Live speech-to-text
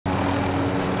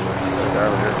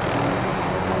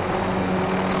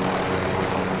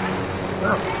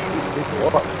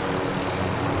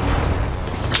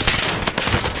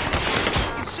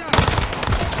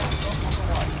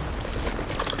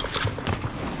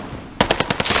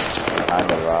behind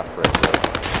the rock right there.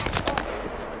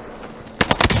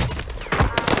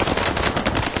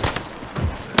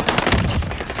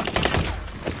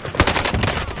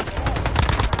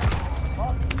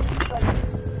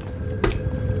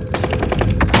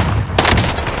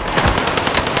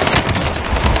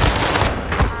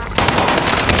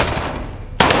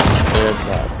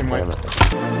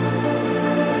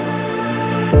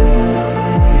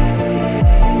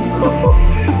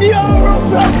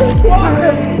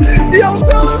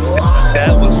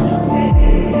 That was.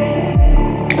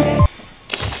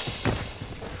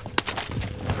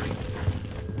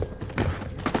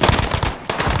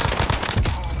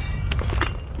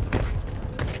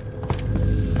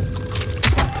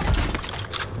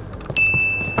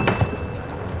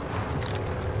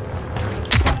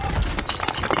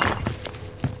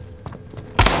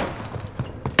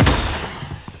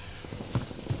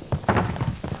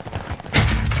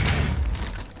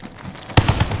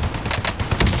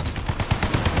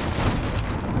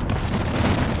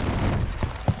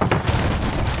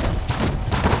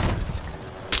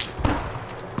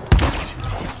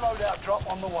 Loadout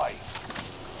drop on the way.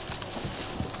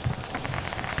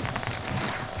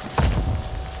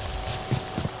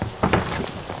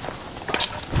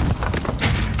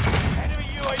 Enemy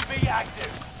UAV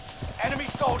active. Enemy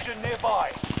soldier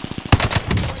nearby.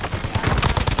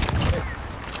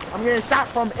 I'm getting shot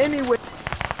from anywhere.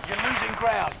 You're losing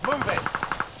ground. Move it.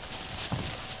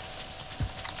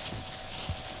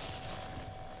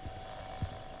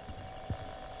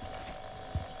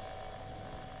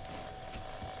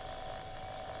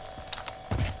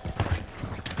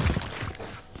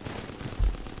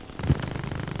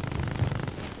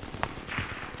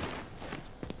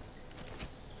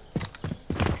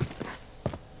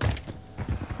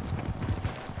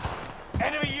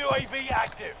 Enemy UAV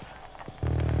active.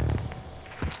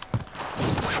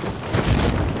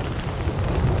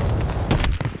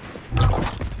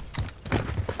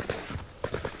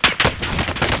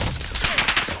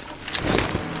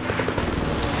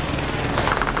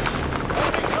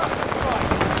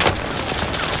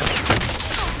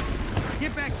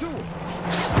 Get back to him.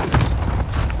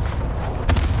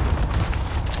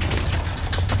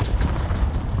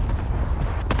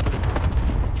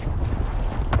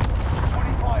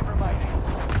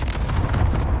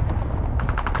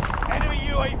 Enemy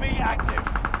UAV active.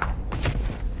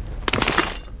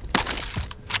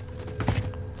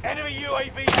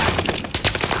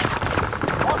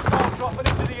 Hostile dropping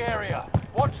into the area.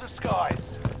 Watch the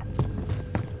skies.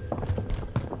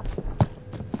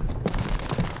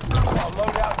 Our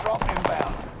loadout drop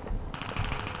inbound.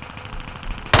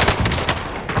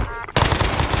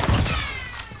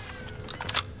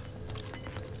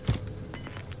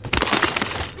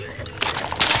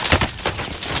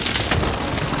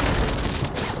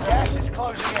 Gas is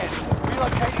closing in.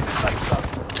 Relocating the safe zone.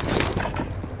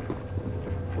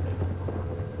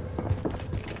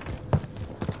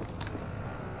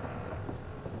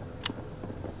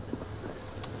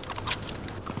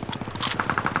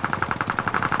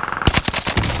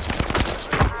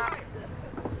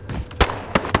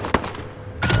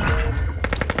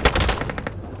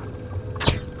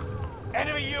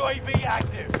 Enemy UAV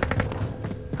active.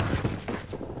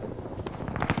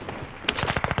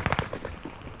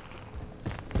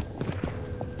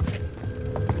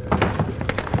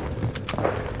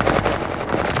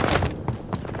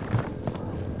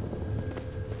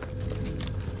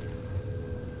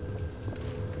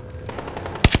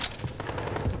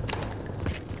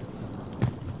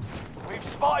 We've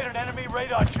spotted an enemy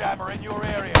radar jammer in your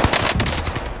area.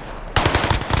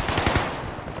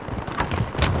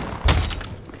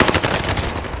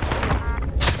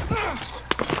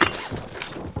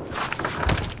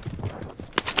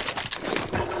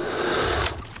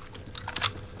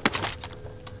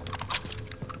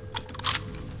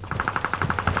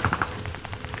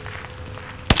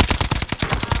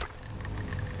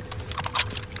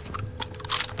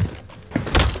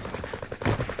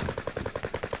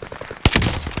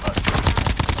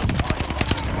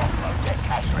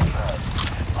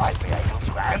 I'd be able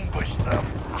to ambush them.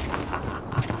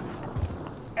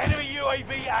 Enemy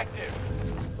UAV active.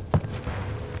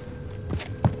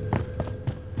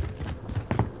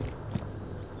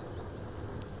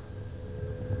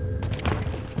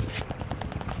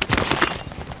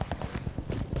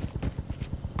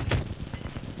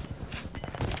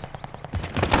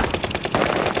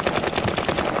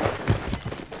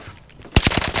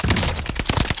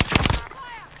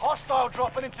 Hostile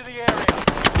dropping into the area.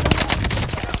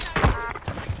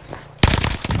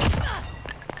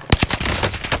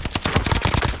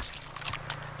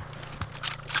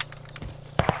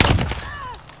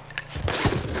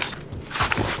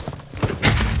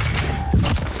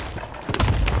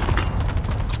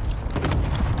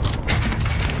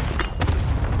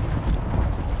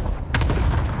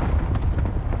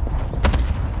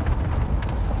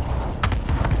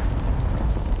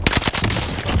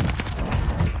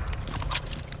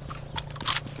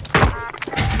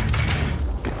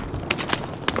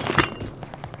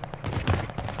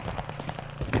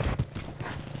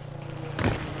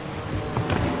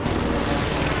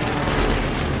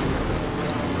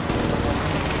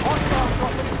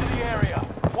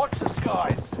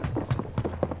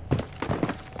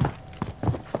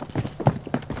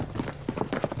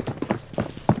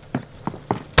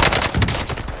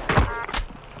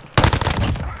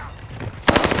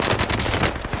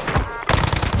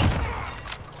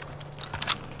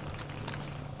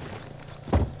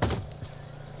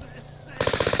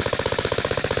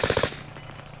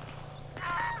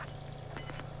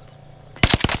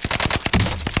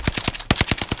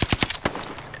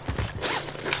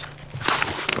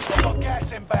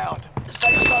 inbound.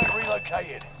 Safe zone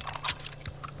relocated.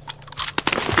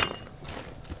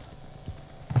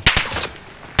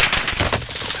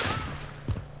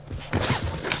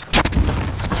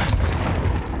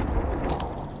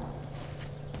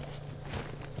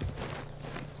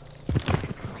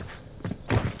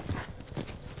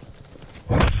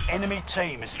 Enemy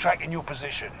team is tracking your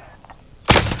position.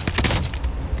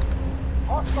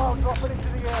 Hostile dropping into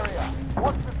the area.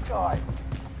 Watch the sky.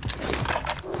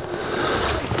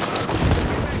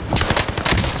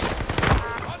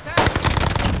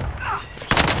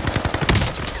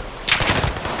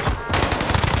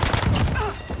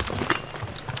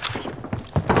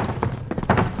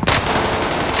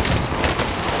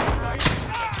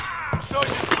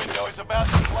 Surgeon's window is about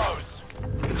to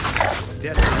close.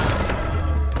 Desperate.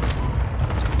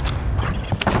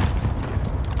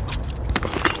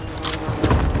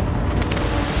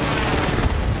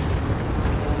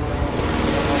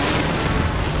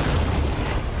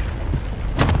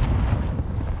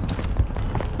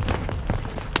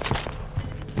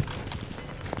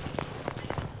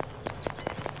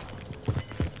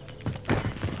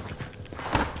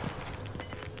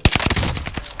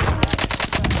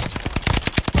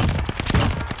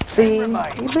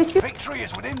 Remain. Victory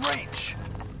is within reach.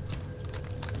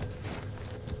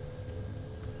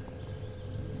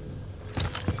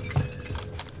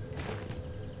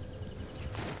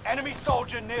 Enemy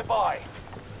soldier nearby.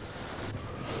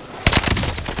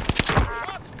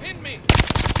 Shots pin me.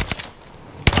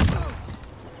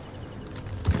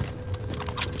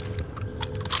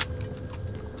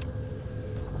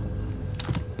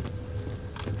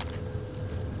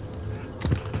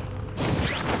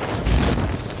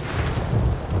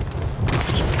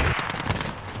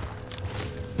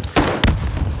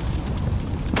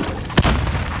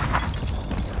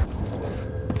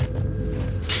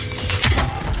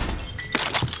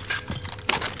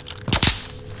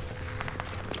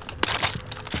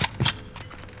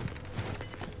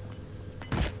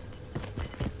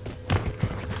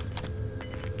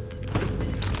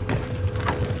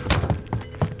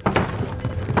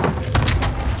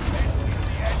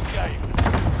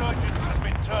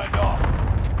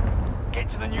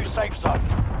 Safe zone.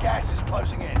 Gas is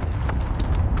closing in. You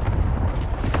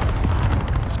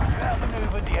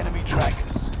outmaneuvered the enemy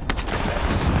trackers.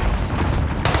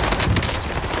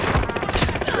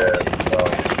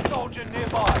 Enemy soldier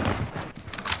nearby.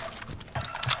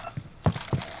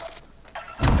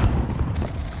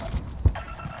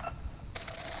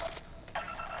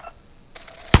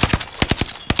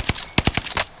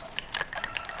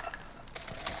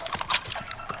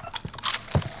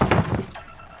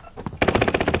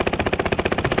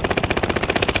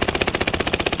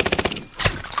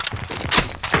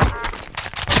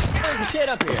 Kid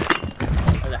up here.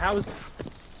 Or the house.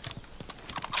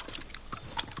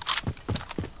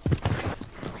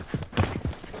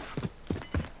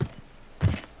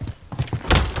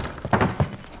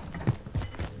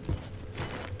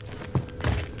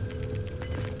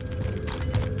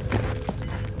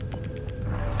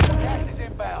 Gas is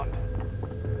inbound.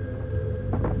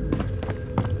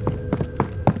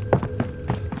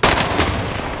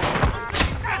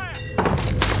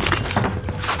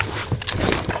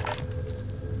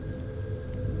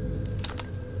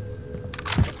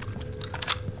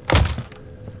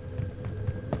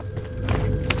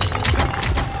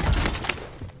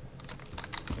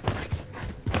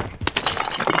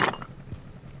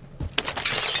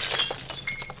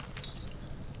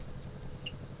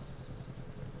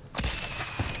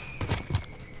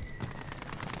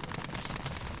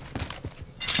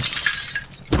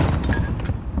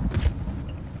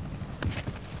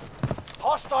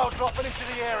 Hostile dropping into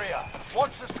the area.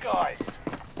 Watch the skies.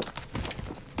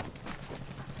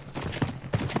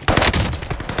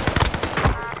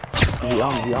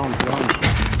 Beyond.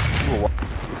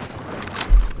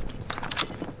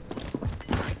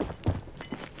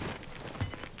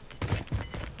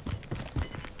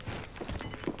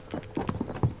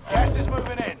 Gas is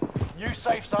moving in. New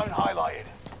safe zone highlighted.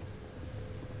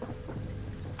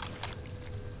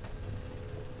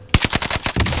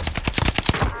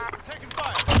 Taking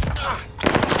fire.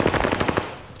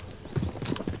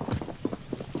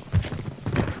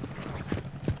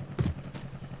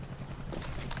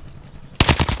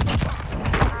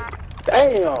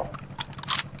 Damn!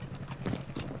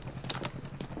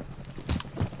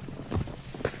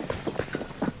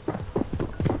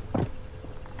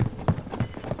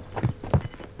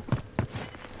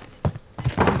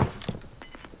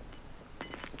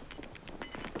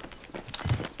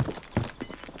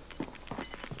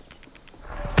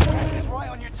 Gas is right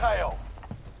on your tail.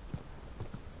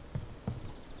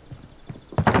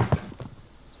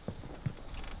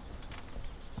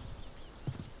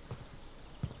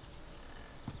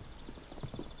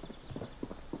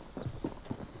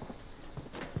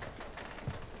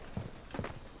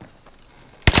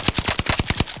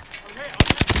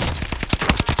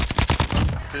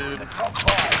 Top